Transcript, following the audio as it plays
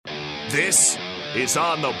This is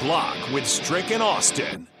On the Block with Strick and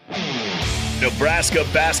Austin. Nebraska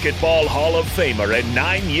Basketball Hall of Famer and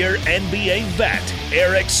 9-year NBA vet,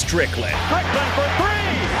 Eric Strickland. Strickland for three!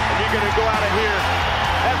 And you're going to go out of here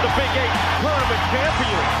as the Big 8 tournament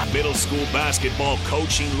champion. Middle school basketball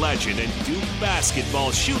coaching legend and Duke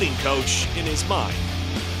basketball shooting coach in his mind,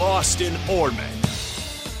 Austin Orman.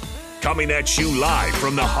 Coming at you live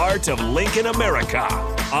from the heart of Lincoln, America.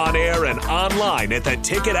 On air and online at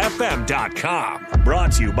theticketfm.com.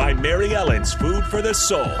 Brought to you by Mary Ellen's Food for the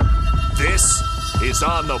Soul. This is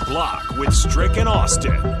On the Block with Strick and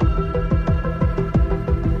Austin.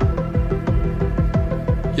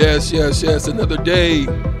 Yes. Another day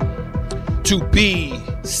to be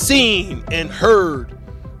seen and heard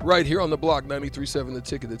right here on the block. 93.7 The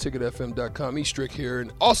Ticket, theticketfm.com. Strick here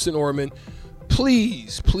and Austin Orman.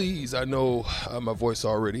 Please, I know my voice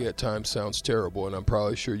already at times sounds terrible, and I'm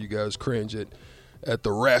probably sure you guys cringe at the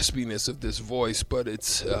raspiness of this voice, but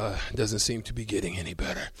it doesn't seem to be getting any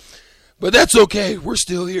better. But that's okay. We're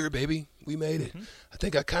still here, baby. We made it. Mm-hmm. I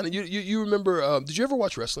think I kind of you remember. Did you ever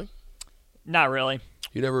watch wrestling? Not really.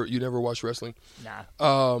 You never watched wrestling?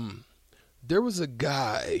 Nah. There was a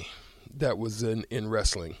guy that was in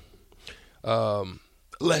wrestling,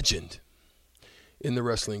 legend in the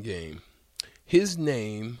wrestling game. His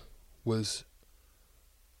name was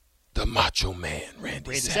the Macho Man,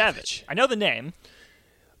 Randy Savage. I know the name.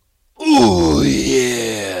 Ooh,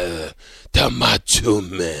 yeah, the Macho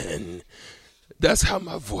Man. That's how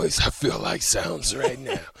my voice, I feel like, sounds right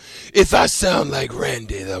now. If I sound like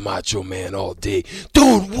Randy the Macho Man all day,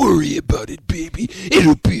 don't worry about it, baby.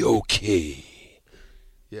 It'll be okay.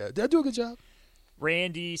 Yeah, did I do a good job?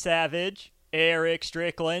 Randy Savage, Eric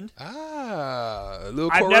Strickland. A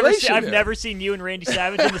little correlation. I've never seen you and Randy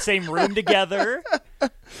Savage in the same room together.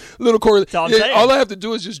 Little correlation. All I have to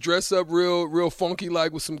do is just dress up real funky,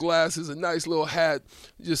 like with some glasses, a nice little hat,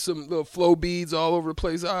 just some little flow beads all over the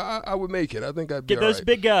place. I would make it. I think I'd be Get those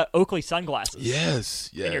right. big Oakley sunglasses.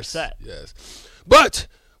 Yes. In your set. Yes. But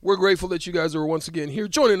we're grateful that you guys are once again here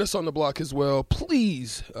joining us on the block as well.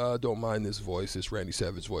 Please don't mind this voice, this Randy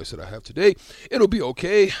Savage voice that I have today. It'll be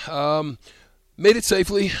okay. Made it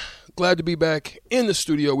safely. Glad to be back in the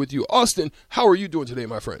studio with you. Austin, how are you doing today,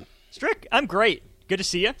 my friend? Strick, I'm great. Good to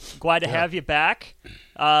see you. Glad to have you back.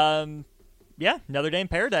 Another day in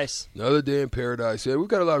paradise. Another day in paradise. Yeah, we've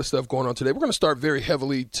got a lot of stuff going on today. We're going to start very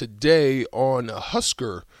heavily today on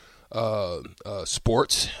Husker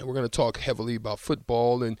sports. We're going to talk heavily about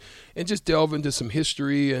football and just delve into some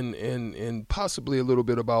history and possibly a little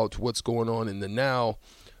bit about what's going on in the now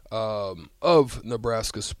of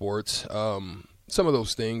Nebraska sports. Some of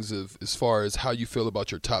those things as far as how you feel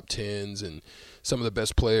about your top tens and some of the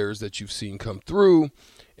best players that you've seen come through.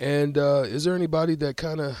 And is there anybody that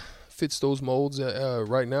kind of fits those molds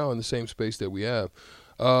right now in the same space that we have?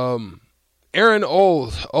 Ahron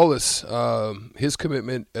Ulis, his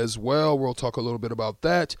commitment as well. We'll talk a little bit about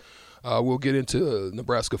that. We'll get into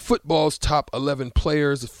Nebraska football's top 11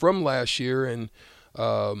 players from last year and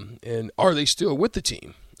are they still with the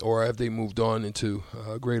team or have they moved on into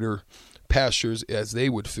greater pastures as they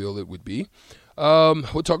would feel it would be.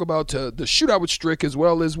 We'll talk about the shootout with Strick as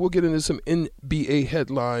well as we'll get into some NBA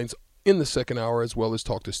headlines in the second hour as well as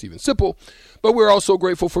talk to Steven Sipple. But we're also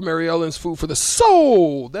grateful for Mary Ellen's Food for the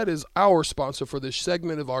Soul. That is our sponsor for this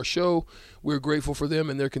segment of our show. We're grateful for them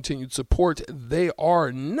and their continued support. They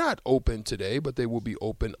are not open today, but they will be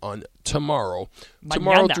open on tomorrow.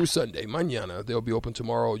 Tomorrow through Sunday. Mañana. They'll be open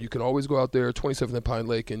tomorrow. You can always go out there, 27th and Pine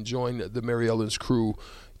Lake, and join the Mary Ellen's crew.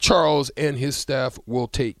 Charles and his staff will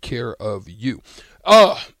take care of you.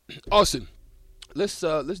 Austin, let's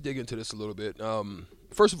dig into this a little bit.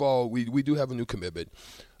 First of all, we do have a new commitment.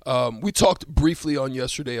 We talked briefly on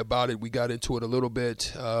yesterday about it. We got into it a little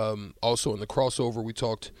bit. Also in the crossover, we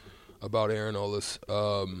talked about Ahron Ulis.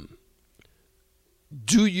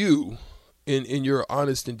 Do you, in your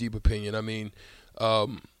honest and deep opinion, I mean,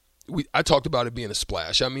 I talked about it being a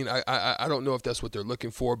splash. I mean, I don't know if that's what they're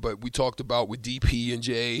looking for, but we talked about with DP and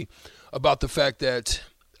Jay about the fact that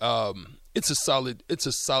it's a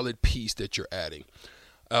solid piece that you're adding.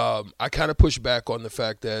 I kind of push back on the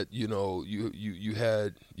fact that, you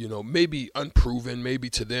had, maybe unproven, maybe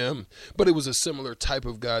to them, but it was a similar type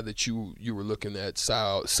of guy that you were looking at,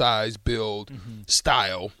 size, build,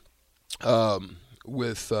 style,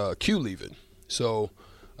 with Q leaving. So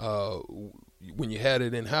when you had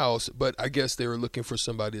it in-house, but I guess they were looking for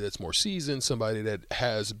somebody that's more seasoned, somebody that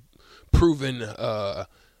has proven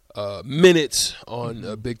minutes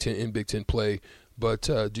on Big Ten play. But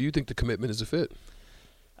do you think the commitment is a fit?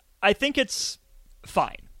 I think it's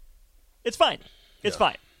fine. It's fine. It's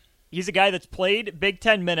fine. He's a guy that's played Big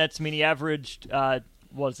Ten minutes. I mean, he averaged,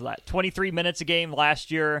 23 minutes a game last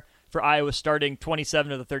year for Iowa, starting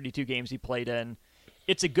 27 of the 32 games he played in.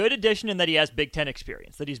 It's a good addition in that he has Big Ten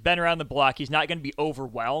experience, that he's been around the block. He's not going to be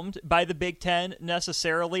overwhelmed by the Big Ten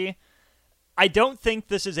necessarily. I don't think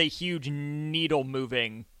this is a huge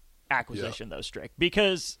needle-moving acquisition, though, Strick,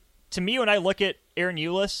 because to me, when I look at Ahron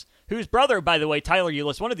Ulis, whose brother, by the way, Tyler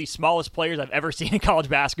Ulis, one of the smallest players I've ever seen in college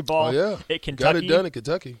basketball at Kentucky. Got it done at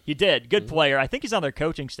Kentucky. He did. Good player. I think he's on their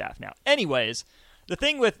coaching staff now. Anyways, the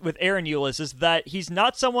thing with Ahron Ulis is that he's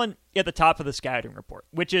not someone at the top of the scouting report,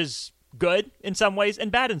 which is good in some ways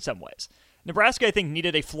and bad in some ways. Nebraska, I think,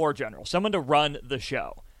 needed a floor general, someone to run the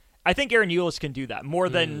show. I think Ahron Ulis can do that more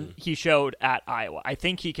than he showed at Iowa. I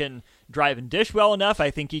think he can drive and dish well enough.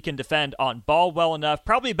 I think he can defend on ball well enough.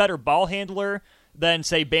 Probably a better ball handler than,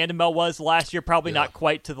 say, Bandemel was last year. Probably not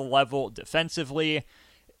quite to the level defensively.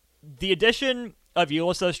 The addition of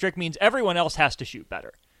Ulis, though, Strick, means everyone else has to shoot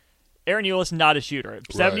better. Ahron Ulis, not a shooter.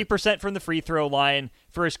 70% from the free throw line.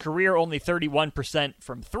 For his career, only 31%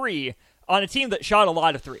 from three on a team that shot a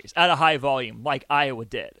lot of threes at a high volume like Iowa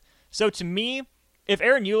did. So to me, if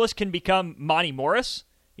Ahron Ulis can become Monty Morris,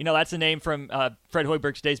 that's a name from Fred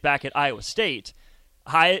Hoiberg's days back at Iowa State,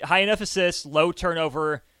 high enough assists, low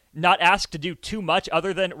turnover, not asked to do too much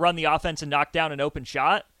other than run the offense and knock down an open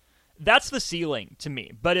shot, that's the ceiling to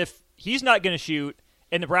me. But if he's not going to shoot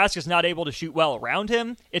and Nebraska's not able to shoot well around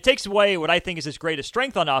him, it takes away what I think is his greatest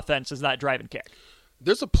strength on offense, is that drive and kick.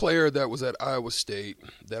 There's a player that was at Iowa State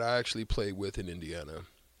that I actually played with in Indiana.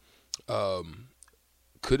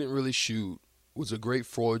 Couldn't really shoot. Was a great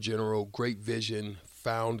floor general, great vision,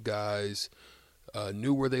 found guys,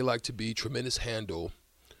 knew where they like to be, tremendous handle,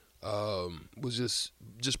 was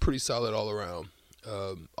just pretty solid all around.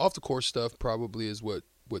 Off the court stuff probably is what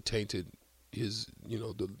tainted his,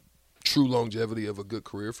 the true longevity of a good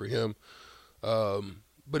career for him.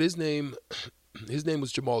 But his name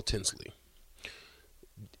was Jamal Tinsley.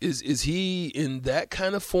 Is he in that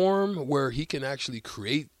kind of form where he can actually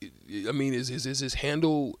create? I mean, is his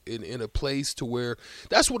handle in a place to where –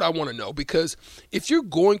 that's what I want to know, because if you're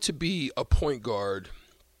going to be a point guard,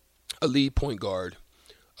 a lead point guard,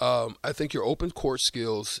 I think your open court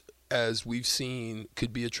skills, as we've seen,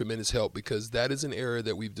 could be a tremendous help, because that is an area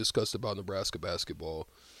that we've discussed about Nebraska basketball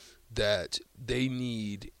that they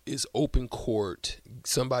need is open court,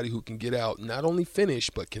 somebody who can get out, not only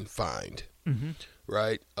finish, but can find. Mm-hmm.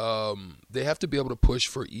 Right? They have to be able to push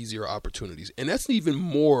for easier opportunities. And that's even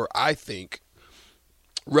more, I think,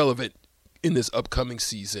 relevant in this upcoming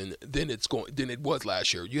season than it was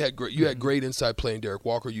last year. You had great inside play in Derek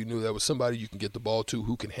Walker. You knew that was somebody you can get the ball to,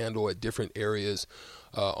 who can handle at different areas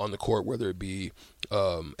on the court, whether it be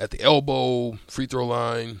at the elbow, free throw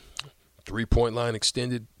line, three-point line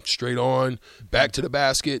extended straight on, back to the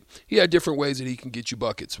basket. He had different ways that he can get you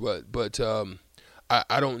buckets. But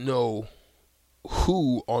I don't know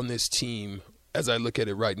who on this team, as I look at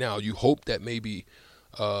it right now. You hope that maybe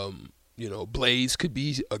Blaze could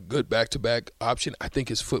be a good back-to-back option. I think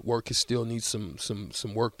his footwork still needs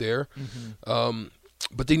some work there. Mm-hmm.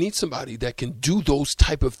 But they need somebody that can do those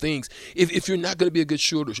type of things. If you're not going to be a good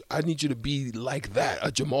shooter, I need you to be like that,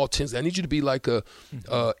 a Jamal Tinsley. I need you to be like a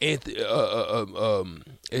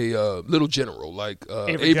little general, like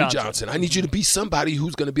Avery Johnson. I need you to be somebody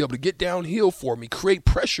who's going to be able to get downhill for me, create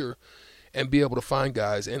pressure, and be able to find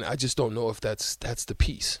guys. And I just don't know if that's the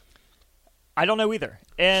piece. I don't know either.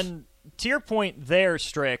 And to your point there,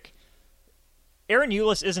 Strick, Ahron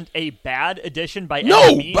Ulis isn't a bad addition by any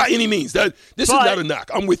means. No, by any means. This is not a knock.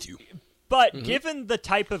 I'm with you. But given the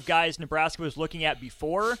type of guys Nebraska was looking at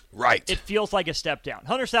before, right, it feels like a step down.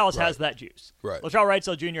 Hunter Salas has that juice. Right. Latrell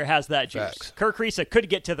Wrightsell Jr. has that juice. Facts. Kirk Risa could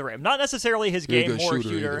get to the rim. Not necessarily his game, more a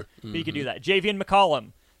shooter, but he could do that. Javian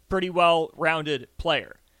McCollum, pretty well-rounded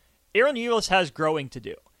player. Ahron Ulis has growing to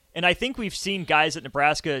do. And I think we've seen guys at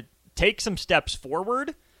Nebraska take some steps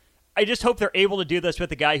forward. I just hope they're able to do this with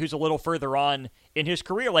a guy who's a little further on in his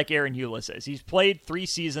career like Ahron Ulis is. He's played 3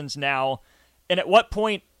 seasons now. And at what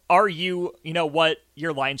point are you, what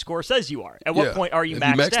your line score says you are? At what point are you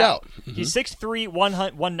maxed out? Mm-hmm. He's 6'3",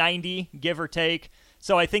 190, give or take.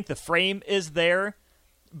 So I think the frame is there.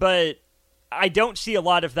 But I don't see a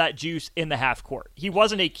lot of that juice in the half court. He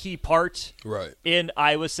wasn't a key part in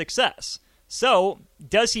Iowa's success. So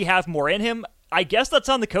does he have more in him? I guess that's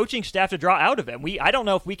on the coaching staff to draw out of him. I don't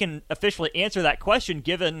know if we can officially answer that question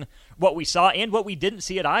given what we saw and what we didn't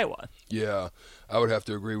see at Iowa. Yeah, I would have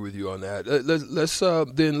to agree with you on that.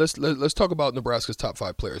 Let's talk about Nebraska's top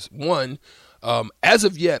 5 players. One, as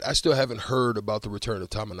of yet, I still haven't heard about the return of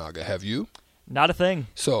Tamanaga. Have you? Not a thing.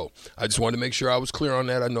 So I just wanted to make sure I was clear on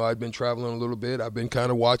that. I know I've been traveling a little bit. I've been kind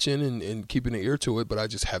of watching and keeping an ear to it, but I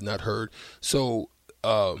just have not heard. So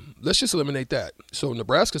let's just eliminate that. So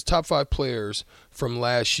Nebraska's top 5 players from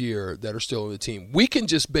last year that are still on the team, we can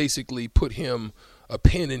just basically put a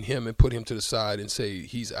pin in him and put him to the side and say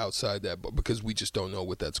he's outside that, but because we just don't know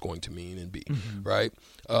what that's going to mean and be, right?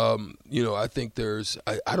 I think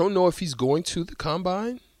I don't know if he's going to the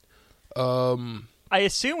Combine. I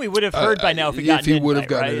assume we would have heard by now if he would have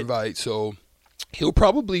gotten an invite. So he'll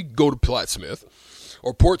probably go to Plattsmouth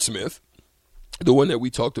or Portsmouth, the one that we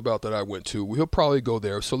talked about that I went to. He'll probably go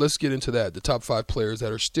there. So let's get into that. The top 5 players that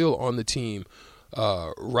are still on the team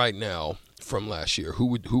right now from last year. Who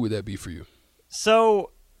would that be for you?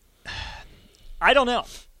 So I don't know.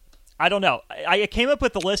 I came up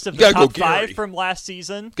with the list of the top 5 from last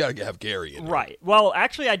season. Got to have Gary in there. Right. Well,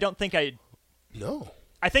 actually, I don't think No.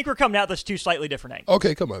 I think we're coming out with 2 slightly different angles.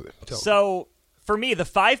 Okay, come on. So, for me, the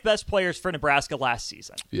 5 best players for Nebraska last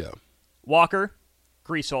season. Yeah. Walker,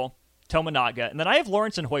 Griesel, Tominaga, and then I have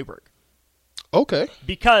Lawrence and Hoiberg. Okay.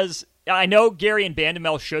 Because I know Gary and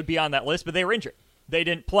Bandamel should be on that list, but they were injured. They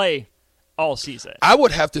didn't play all season. I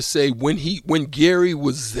would have to say when Gary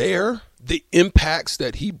was there, the impacts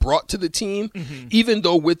that he brought to the team, even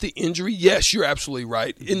though with the injury, yes, you're absolutely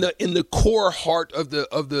right. In the core heart of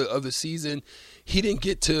the season, he didn't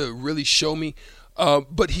get to really show me,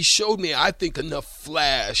 but he showed me, I think, enough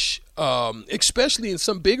flash, especially in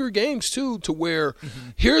some bigger games too, to where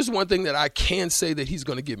here's one thing that I can say that he's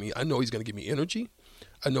going to give me. I know he's going to give me energy.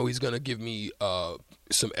 I know he's going to give me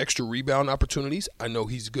some extra rebound opportunities. I know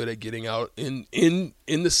he's good at getting out in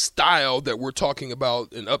the style that we're talking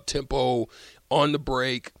about, an up-tempo, on the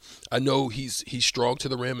break. I know he's strong to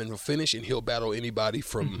the rim and he'll finish, and he'll battle anybody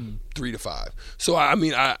from 3 to 5. So, I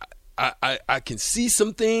mean, I can see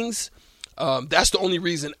some things. That's the only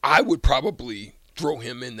reason I would probably throw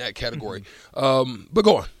him in that category. But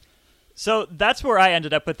go on. So that's where I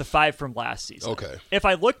ended up with the 5 from last season. Okay. If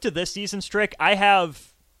I look to this season, Strick, I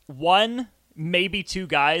have 1, maybe 2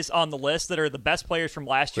 guys on the list that are the best players from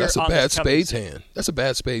last year. That's a bad spades hand. That's a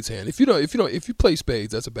bad spades hand. If you play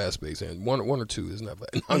spades, that's a bad spades hand. One or two is not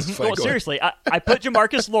bad. Well, seriously, I put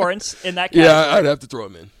Jamarcus Lawrence in that category. Yeah, I'd have to throw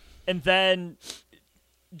him in. And then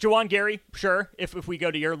Juwan Gary, sure, if we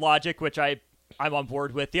go to your logic, which I'm on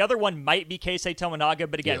board with. The other one might be Keisei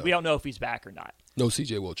Tominaga, but again, we don't know if he's back or not. No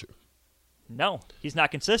CJ Wilcher. No, he's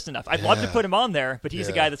not consistent enough. I'd love to put him on there, but he's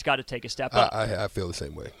a guy that's got to take a step up. I feel the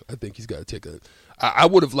same way. I think he's got to take I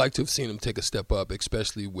would have liked to have seen him take a step up,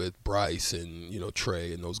 especially with Bryce and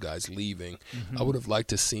Trey and those guys leaving. I would have liked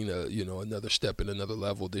to have seen another step and another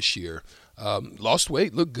level this year. Lost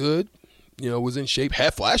weight, looked good. Was in shape,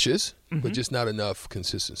 had flashes, but just not enough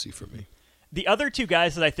consistency for me. The other 2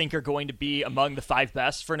 guys that I think are going to be among the 5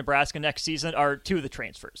 best for Nebraska next season are 2 of the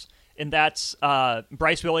transfers. And that's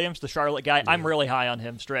Bryce Williams, the Charlotte guy. Yeah. I'm really high on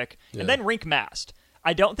him, Strick. Yeah. And then Rink Mast.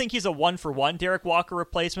 I don't think he's a 1-for-1 Derek Walker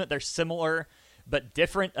replacement. They're similar but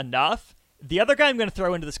different enough. The other guy I'm going to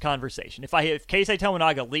throw into this conversation, if Keisei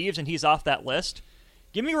Tominaga leaves and he's off that list,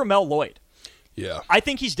 give me Ramel Lloyd. Yeah. I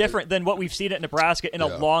think he's different than what we've seen at Nebraska in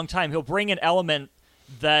a long time. He'll bring an element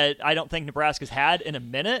that I don't think Nebraska's had in a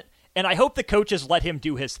minute, and I hope the coaches let him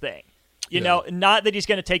do his thing. Not that he's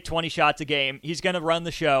going to take 20 shots a game. He's going to run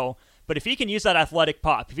the show. But if he can use that athletic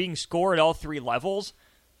pop, if he can score at all 3 levels,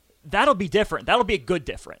 that'll be different. That'll be a good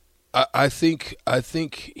different. I think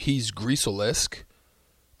he's Griesel-esque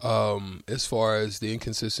as far as the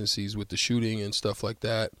inconsistencies with the shooting and stuff like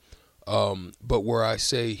that. But where I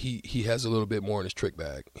say he has a little bit more in his trick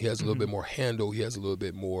bag. He has a little bit more handle. He has a little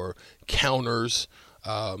bit more counters.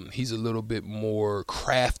 He's a little bit more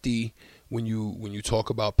crafty when you talk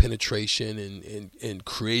about penetration and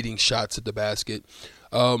creating shots at the basket.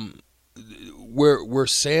 Where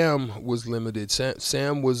Sam was limited,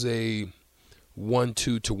 Sam was a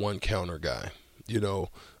 1-2 to 1 counter guy.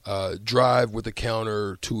 Drive with a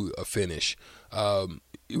counter to a finish.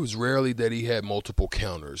 It was rarely that he had multiple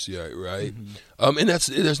counters, right? And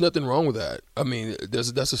there's nothing wrong with that. I mean, that's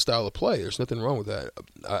a style of play. There's nothing wrong with that.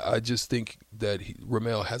 I just think that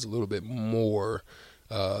Ramel has a little bit more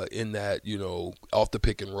in that, off the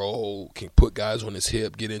pick and roll, can put guys on his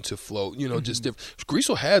hip, get into flow, just different.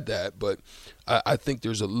 Griesel had that, but I think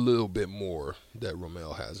there's a little bit more that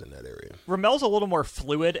Ramel has in that area. Ramel's a little more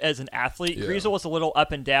fluid as an athlete. Yeah. Griesel was a little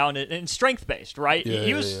up and down and strength-based, right? Yeah,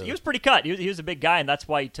 he was pretty cut. He was a big guy, and that's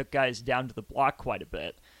why he took guys down to the block quite a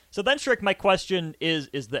bit. So then, Strick, my question is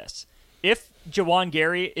this. If Juwan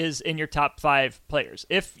Gary is in your top 5 players,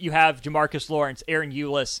 if you have Jamarcus Lawrence, Ahron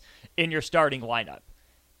Ulis in your starting lineup,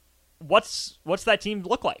 what's that team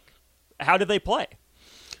look like? How do they play?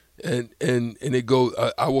 And it goes.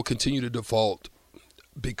 I will continue to default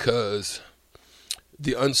because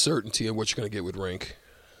the uncertainty in what you're going to get with Rink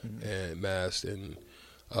and Mast, and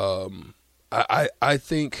I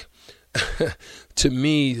think to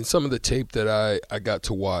me, some of the tape that I got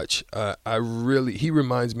to watch, he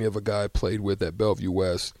reminds me of a guy I played with at Bellevue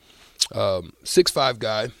West, 6'5"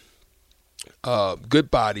 guy,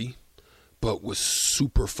 good body, but was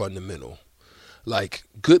super fundamental, like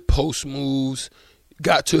good post moves.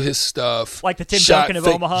 Got to his stuff, like the Tim Duncan of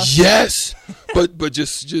Omaha. Yes, but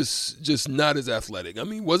just not as athletic. I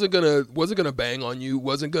mean, wasn't gonna bang on you.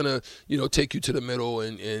 Wasn't gonna take you to the middle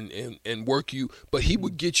and work you. But he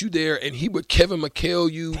would get you there, and he would Kevin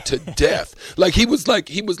McHale you to death. Like he was like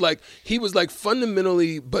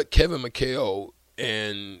fundamentally, but Kevin McHale,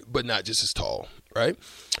 but not just as tall, right?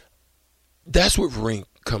 That's what Rink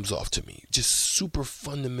comes off to me. Just super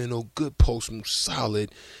fundamental, good post move,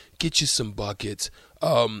 solid. Get you some buckets.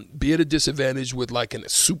 Be at a disadvantage with like a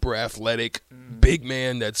super athletic big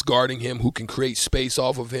man that's guarding him who can create space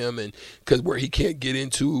off of him, and because where he can't get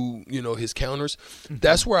into his counters.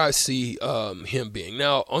 That's where I see him being.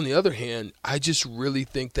 Now, on the other hand, I just really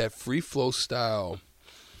think that free flow style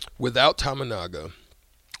without Tamanaga,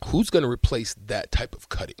 who's going to replace that type of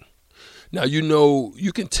cutting? Now,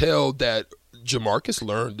 you can tell that Jamarcus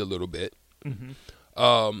learned a little bit.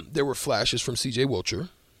 There were flashes from C.J. Wilcher.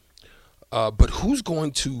 But who's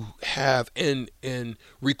going to have and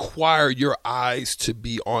require your eyes to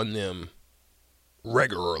be on them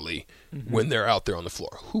regularly when they're out there on the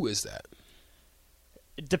floor? Who is that?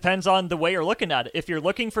 It depends on the way you're looking at it. If you're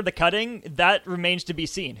looking for the cutting, that remains to be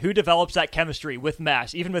seen. Who develops that chemistry with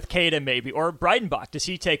Mass, even with Kada maybe, or Breidenbach? Does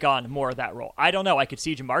he take on more of that role? I don't know. I could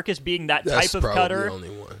see Jamarcus being that type of cutter. That's probably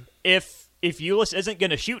the only one. If Ulis isn't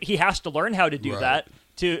going to shoot, he has to learn how to do that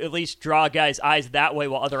to at least draw guys' eyes that way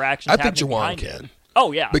while other actions happen. I think Jawan can.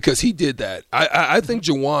 Oh, yeah. Because he did that. I think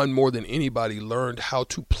Jawan, more than anybody, learned how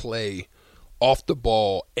to play off the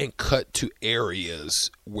ball and cut to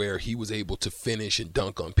areas where he was able to finish and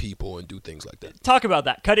dunk on people and do things like that. Talk about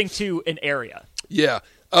that, cutting to an area. Yeah.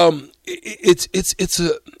 It's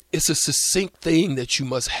a succinct thing that you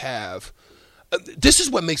must have. This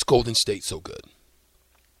is what makes Golden State so good.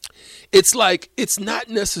 It's like it's not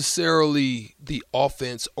necessarily the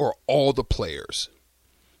offense or all the players.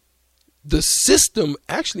 The system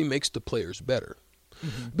actually makes the players better.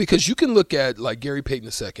 Because you can look at like Gary Payton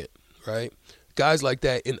II, right? Guys like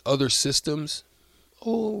that in other systems,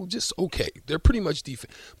 just okay. They're pretty much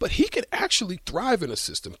defense. But he can actually thrive in a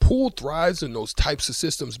system. Poole thrives in those types of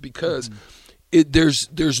systems because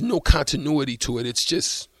there's no continuity to it. It's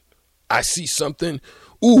just, I see something.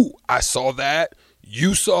 Ooh, I saw that.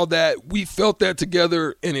 You saw that, we felt that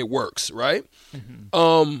together, and it works, right?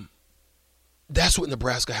 That's what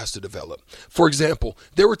Nebraska has to develop. For example,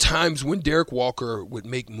 there were times when Derek Walker would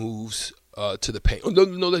make moves to the paint. No,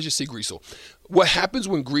 let's just see Griesel. What happens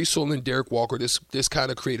when Griesel and Derek Walker, this kind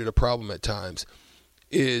of created a problem at times,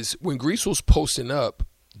 is when Griesel's posting up,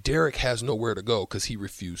 Derek has nowhere to go because he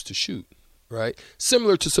refused to shoot, right?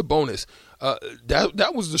 Similar to Sabonis.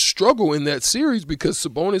 That was the struggle in that series because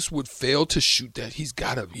Sabonis would fail to shoot that. He's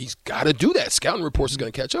got to do that. Scouting reports is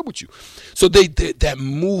going to catch up with you. So that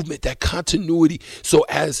movement, that continuity. So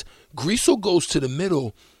as Griesel goes to the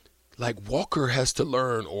middle, like Walker has to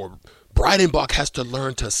learn, or Breidenbach has to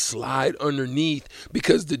learn to slide underneath,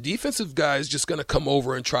 because the defensive guy is just going to come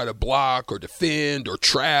over and try to block or defend or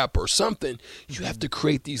trap or something. You have to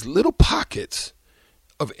create these little pockets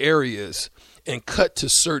of areas and cut to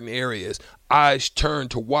certain areas. Eyes turn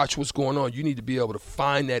to watch what's going on. You need to be able to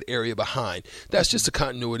find that area behind. That's just a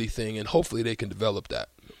continuity thing, and hopefully they can develop that.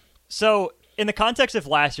 So in the context of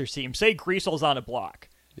last year's team, say Griesel's on a block.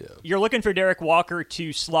 Yeah. You're looking for Derek Walker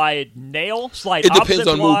to slide opposite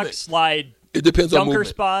block, movement. slide It depends on movement.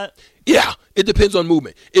 Spot. Yeah, it depends on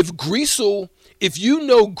movement. If you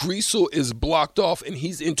know Griesel is blocked off and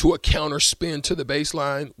he's into a counter spin to the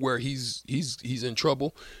baseline where he's in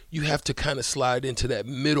trouble, you have to kind of slide into that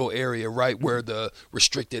middle area, right where the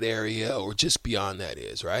restricted area or just beyond that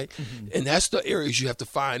is, right? And that's the areas you have to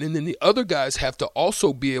find. And then the other guys have to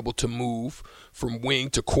also be able to move from wing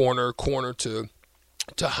to corner to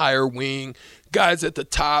higher wing. Guys at the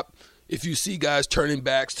top, if you see guys turning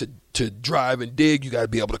backs to drive and dig, you got to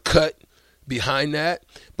be able to cut behind that.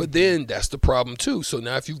 But then that's the problem too. So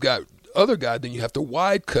now if you've got other guy, then you have to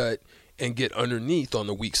wide cut and get underneath on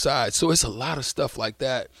the weak side. So it's a lot of stuff like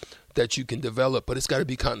that you can develop, but it's got to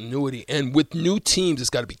be continuity. And with new teams, it's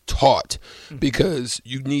got to be taught because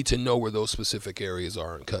you need to know where those specific areas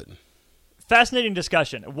are in cutting. fascinating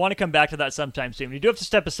discussion. I want to come back to that sometime soon. We do have to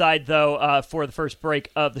step aside, though, for the first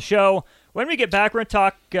break of the show. When we get back, we're going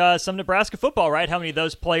to talk some Nebraska football, right? How many of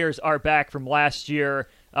those players are back from last year?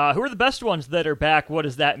 Who are the best ones that are back? What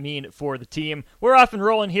does that mean for the team? We're off and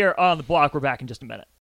rolling here on The Block. We're back in just a minute.